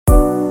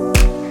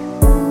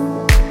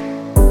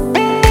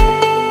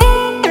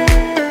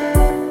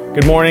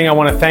Good morning. I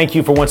want to thank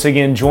you for once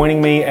again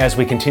joining me as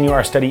we continue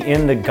our study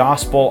in the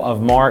Gospel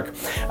of Mark.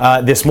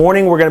 This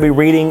morning we're going to be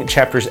reading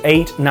chapters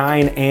 8,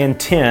 9, and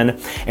 10.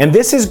 And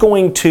this is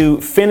going to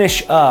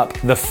finish up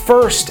the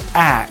first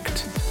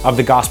act of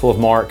the Gospel of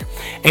Mark,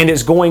 and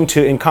it's going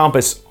to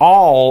encompass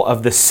all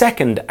of the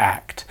second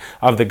act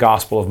of the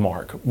Gospel of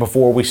Mark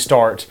before we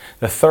start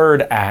the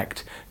third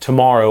act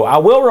tomorrow. I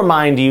will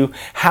remind you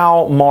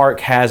how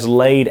Mark has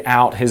laid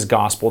out his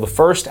Gospel. The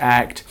first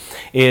act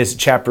is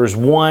chapters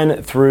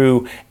 1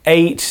 through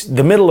 8,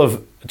 the middle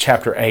of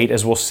chapter 8,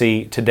 as we'll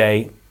see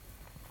today.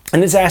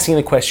 And it's asking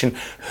the question,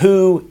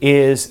 who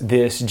is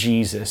this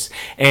Jesus?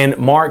 And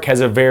Mark has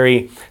a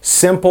very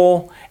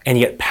simple and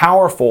yet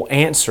powerful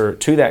answer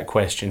to that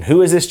question.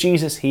 Who is this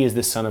Jesus? He is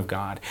the Son of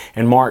God.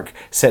 And Mark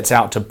sets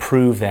out to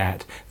prove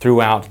that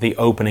throughout the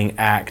opening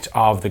act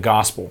of the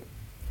Gospel.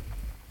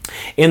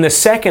 In the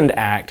second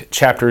act,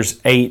 chapters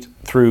 8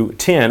 through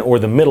 10, or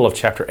the middle of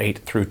chapter 8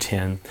 through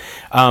 10,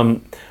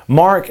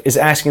 Mark is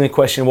asking the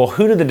question, well,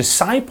 who do the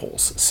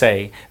disciples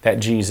say that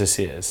Jesus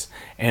is?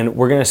 And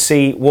we're going to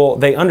see, well,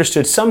 they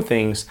understood some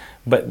things,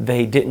 but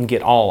they didn't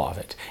get all of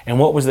it. And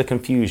what was the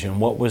confusion?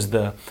 What was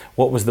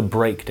the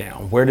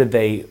breakdown? Where did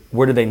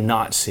they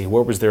not see?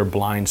 Where was their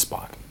blind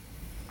spot?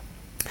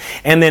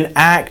 And then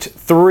Act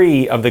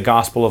 3 of the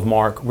Gospel of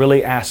Mark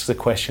really asks the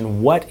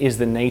question, what is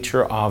the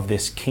nature of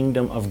this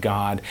kingdom of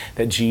God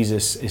that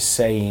Jesus is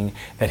saying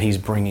that He's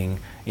bringing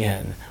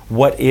in?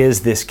 What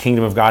is this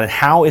kingdom of God, and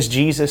how is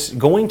Jesus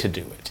going to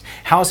do it?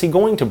 How is He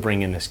going to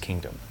bring in this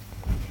kingdom?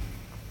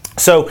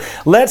 So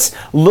let's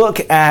look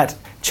at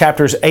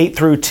chapters 8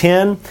 through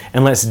 10,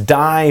 and let's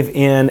dive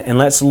in and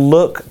let's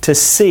look to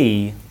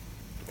see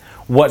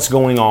what's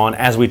going on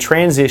as we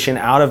transition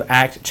out of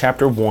Act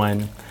chapter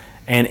 1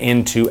 and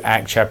into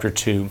Act chapter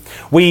 2.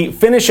 We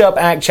finish up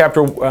Act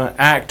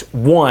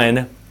 1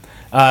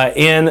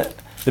 in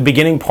the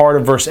beginning part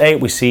of verse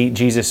 8. We see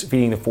Jesus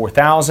feeding the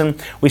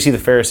 4,000. We see the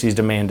Pharisees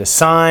demand a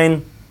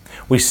sign.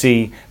 We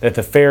see that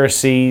the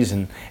Pharisees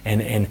and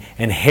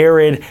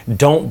Herod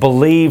don't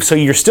believe. So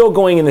you're still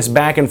going in this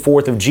back and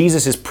forth of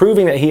Jesus is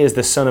proving that He is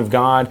the Son of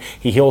God.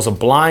 He heals a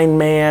blind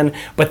man,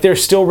 but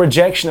there's still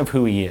rejection of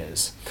who He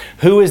is.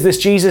 Who is this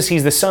Jesus?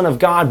 He's the Son of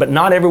God, but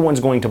not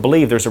everyone's going to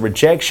believe. There's a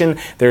rejection,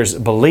 there's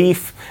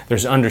belief,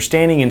 there's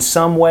understanding in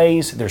some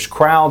ways, there's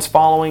crowds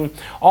following.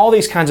 All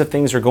these kinds of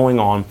things are going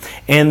on.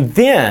 And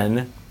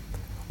then,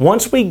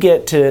 once we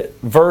get to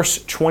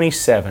verse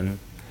 27,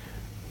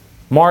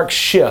 Mark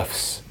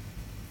shifts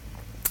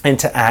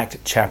into Act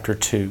chapter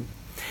 2.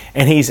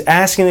 And he's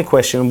asking the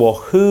question, well,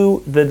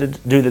 who do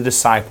the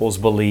disciples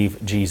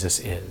believe Jesus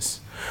is?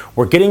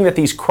 We're getting that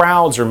these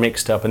crowds are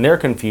mixed up and they're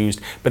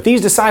confused, but these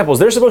disciples,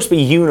 they're supposed to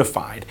be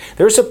unified.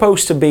 They're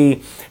supposed to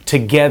be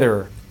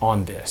together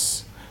on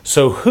this.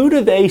 So who do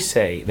they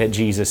say that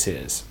Jesus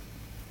is?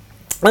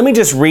 Let me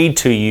just read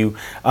to you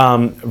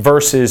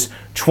verses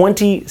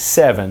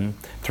 27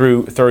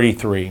 through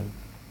 33.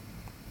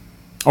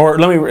 Or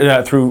let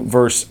me through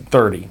verse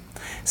 30. It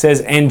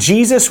says, "And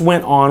Jesus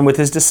went on with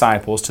His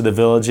disciples to the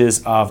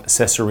villages of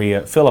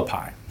Caesarea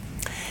Philippi.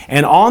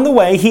 And on the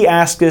way He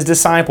asked His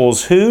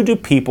disciples, 'Who do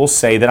people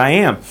say that I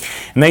am?'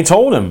 And they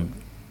told Him,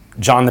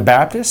 'John the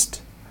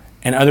Baptist,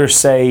 and others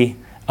say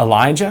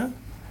Elijah,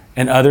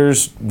 and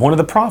others one of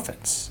the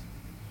prophets.'"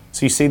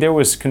 So you see, there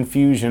was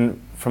confusion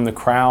from the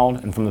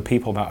crowd and from the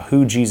people about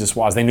who Jesus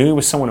was. They knew He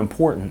was someone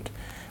important,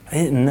 but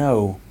they didn't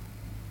know.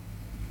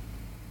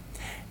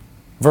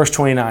 Verse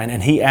 29,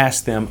 "And He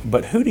asked them,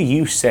 'But who do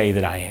you say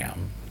that I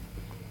am?'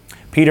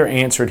 Peter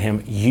answered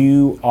Him,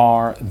 'You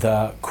are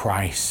the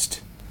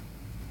Christ.'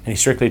 And He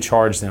strictly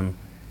charged them,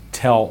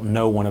 'Tell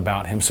no one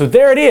about Him.'" So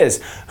there it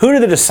is. Who do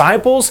the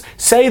disciples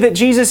say that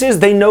Jesus is?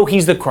 They know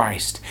He's the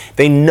Christ.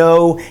 They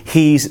know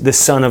He's the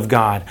Son of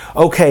God.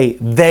 Okay,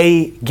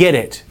 they get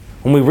it.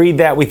 When we read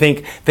that, we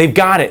think they've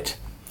got it.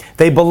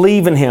 They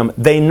believe in Him.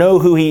 They know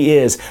who He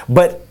is.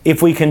 But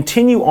if we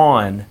continue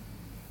on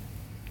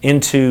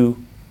into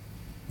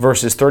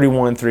verses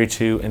 31,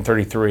 32, and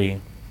 33,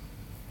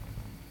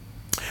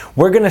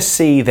 we're going to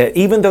see that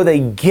even though they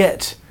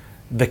get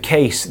the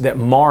case that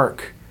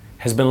Mark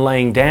has been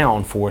laying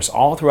down for us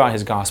all throughout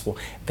his gospel,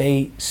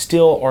 they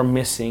still are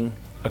missing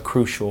a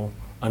crucial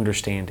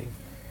understanding.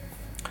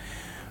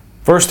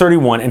 Verse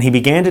 31, "And He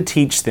began to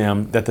teach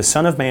them that the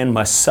Son of Man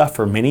must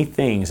suffer many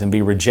things and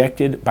be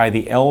rejected by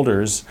the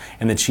elders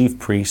and the chief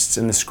priests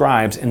and the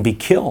scribes and be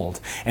killed,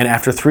 and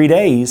after 3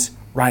 days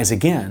rise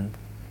again.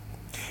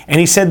 And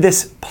He said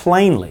this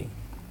plainly.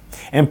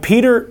 And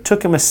Peter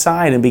took Him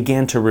aside and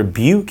began to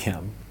rebuke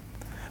him.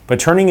 But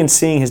turning and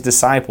seeing His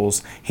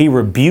disciples, He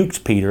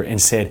rebuked Peter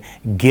and said,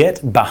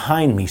 'Get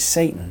behind me,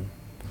 Satan,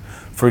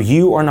 for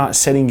you are not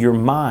setting your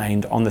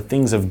mind on the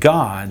things of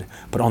God,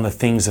 but on the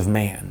things of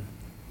man.'"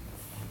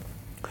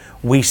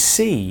 We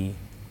see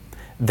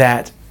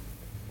that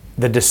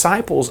the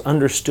disciples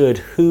understood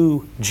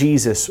who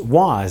Jesus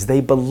was.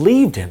 They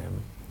believed in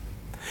Him,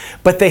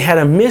 but they had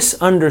a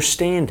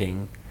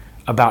misunderstanding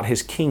about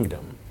His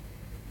kingdom.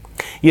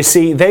 You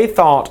see, they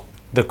thought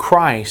the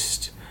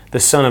Christ the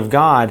Son of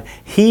God,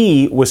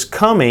 He was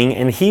coming,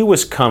 and He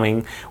was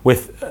coming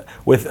with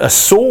a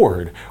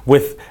sword,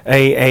 with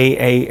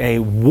a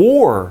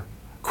war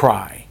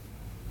cry.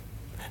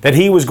 That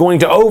He was going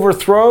to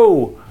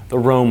overthrow the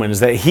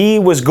Romans, that He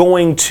was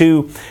going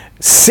to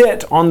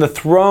sit on the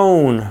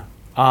throne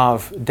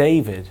of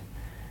David,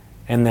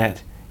 and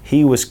that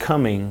He was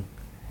coming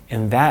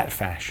in that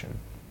fashion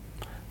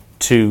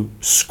to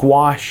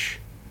squash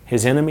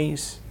His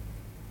enemies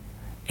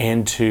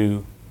and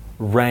to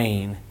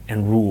reign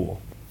and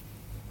rule.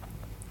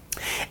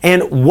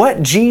 And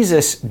what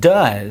Jesus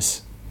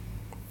does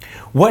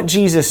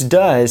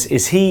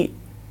is He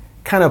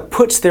kind of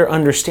puts their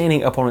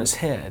understanding up on its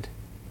head.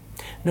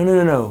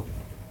 No.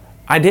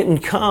 I didn't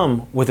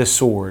come with a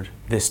sword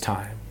this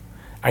time.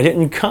 I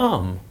didn't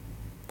come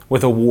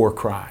with a war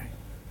cry.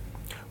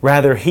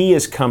 Rather, He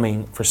is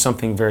coming for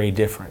something very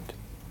different.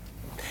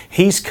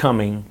 He's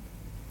coming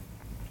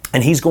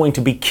and He's going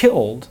to be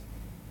killed.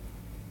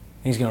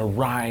 He's going to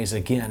rise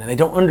again. And they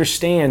don't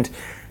understand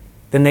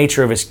the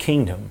nature of His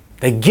kingdom.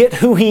 They get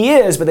who He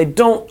is, but they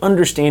don't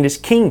understand His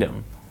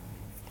kingdom.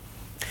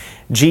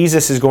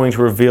 Jesus is going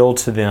to reveal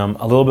to them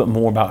a little bit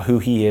more about who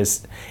He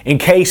is, in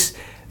case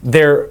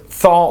their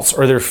thoughts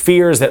or their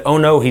fears that, oh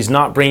no, He's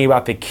not bringing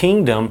about the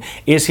kingdom.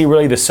 Is He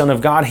really the Son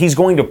of God? He's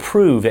going to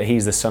prove that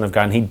He's the Son of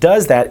God. And He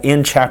does that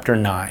in chapter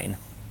 9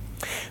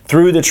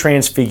 through the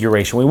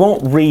Transfiguration. We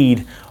won't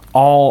read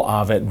all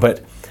of it,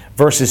 but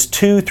verses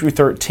 2 through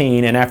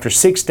 13, and after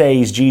 6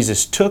 days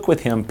Jesus took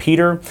with Him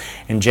Peter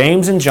and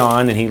James and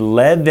John, and He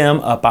led them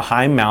up a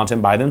high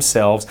mountain by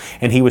themselves,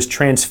 and He was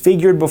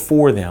transfigured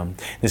before them.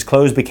 His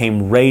clothes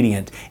became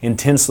radiant,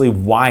 intensely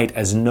white,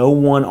 as no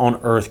one on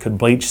earth could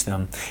bleach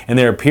them. And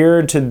there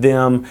appeared to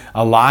them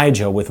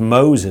Elijah with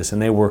Moses, and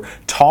they were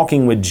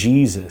talking with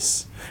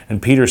Jesus.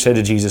 And Peter said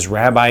to Jesus,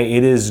 Rabbi,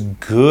 it is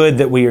good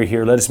that we are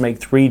here. Let us make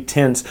 3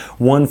 tents,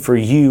 one for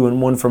you,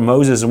 and one for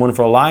Moses, and one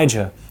for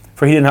Elijah.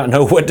 For he did not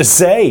know what to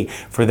say,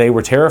 for they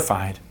were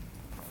terrified.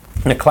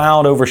 And a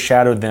cloud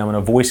overshadowed them, and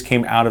a voice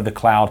came out of the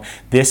cloud,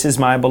 This is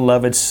my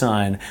beloved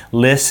Son,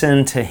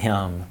 listen to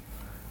Him.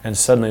 And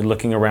suddenly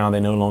looking around,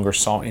 they no longer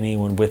saw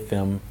anyone with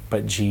them,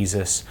 but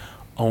Jesus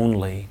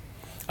only.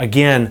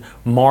 Again,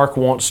 Mark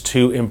wants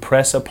to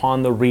impress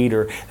upon the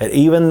reader that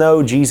even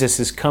though Jesus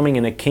is coming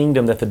in a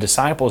kingdom that the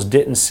disciples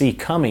didn't see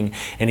coming,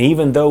 and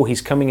even though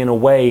He's coming in a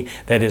way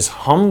that is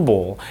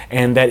humble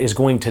and that is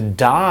going to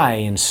die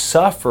and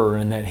suffer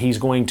and that He's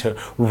going to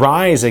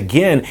rise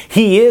again,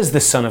 He is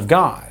the Son of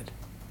God.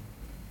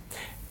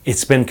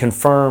 It's been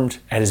confirmed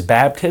at His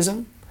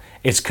baptism.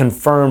 It's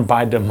confirmed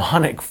by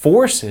demonic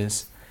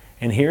forces.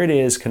 And here it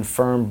is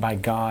confirmed by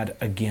God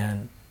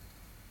again.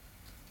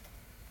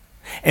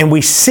 And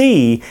we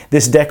see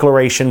this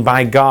declaration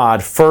by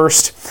God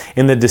first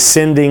in the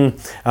descending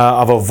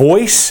of a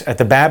voice at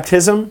the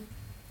baptism.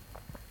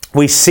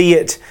 We see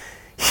it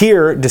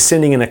here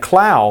descending in a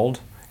cloud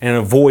and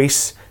a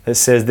voice that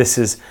says, This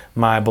is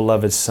my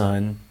beloved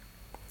Son.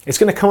 It's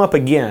going to come up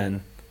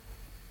again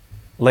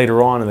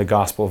later on in the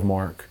Gospel of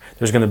Mark.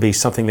 There's going to be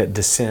something that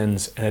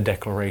descends in a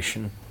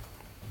declaration.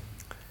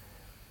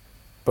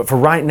 But for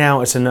right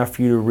now, it's enough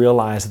for you to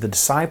realize that the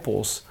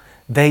disciples,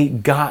 they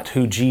got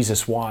who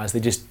Jesus was. They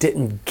just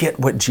didn't get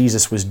what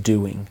Jesus was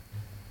doing.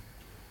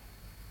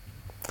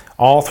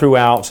 All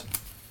throughout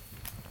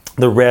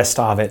the rest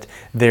of it,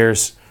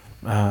 there's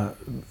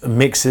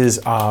mixes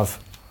of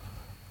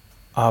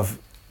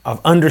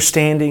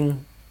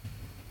understanding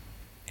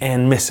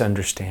and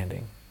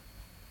misunderstanding.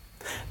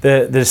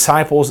 The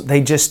disciples,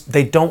 they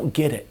don't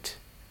get it.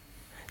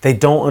 They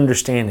don't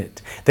understand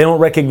it. They don't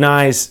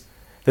recognize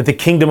that the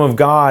kingdom of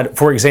God,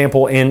 for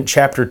example, in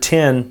chapter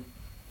 10,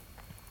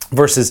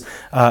 verses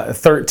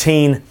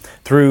 13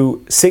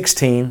 through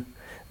 16,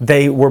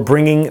 they were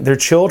bringing their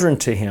children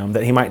to Him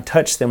that He might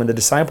touch them, and the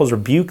disciples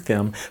rebuked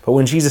them. But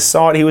when Jesus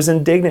saw it, He was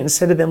indignant and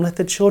said to them, Let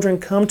the children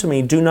come to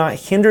me. Do not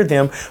hinder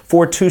them,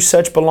 for to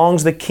such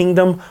belongs the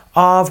kingdom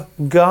of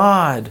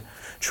God.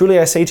 Truly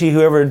I say to you,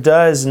 whoever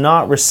does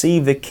not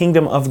receive the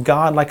kingdom of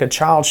God like a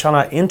child shall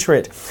not enter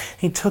it.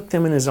 He took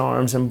them in His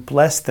arms and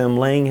blessed them,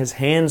 laying His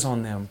hands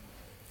on them.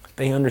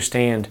 They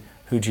understand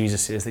who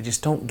Jesus is. They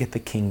just don't get the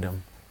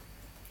kingdom.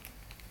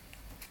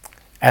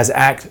 As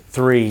Act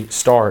 3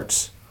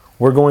 starts,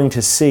 we're going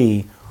to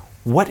see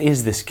what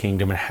is this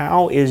kingdom and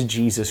how is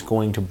Jesus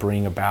going to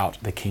bring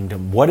about the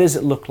kingdom? What does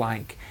it look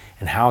like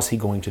and how is He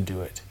going to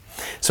do it?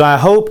 So I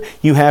hope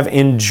you have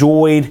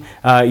enjoyed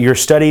your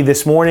study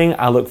this morning.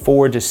 I look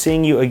forward to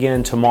seeing you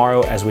again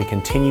tomorrow as we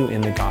continue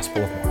in the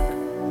Gospel of Mark.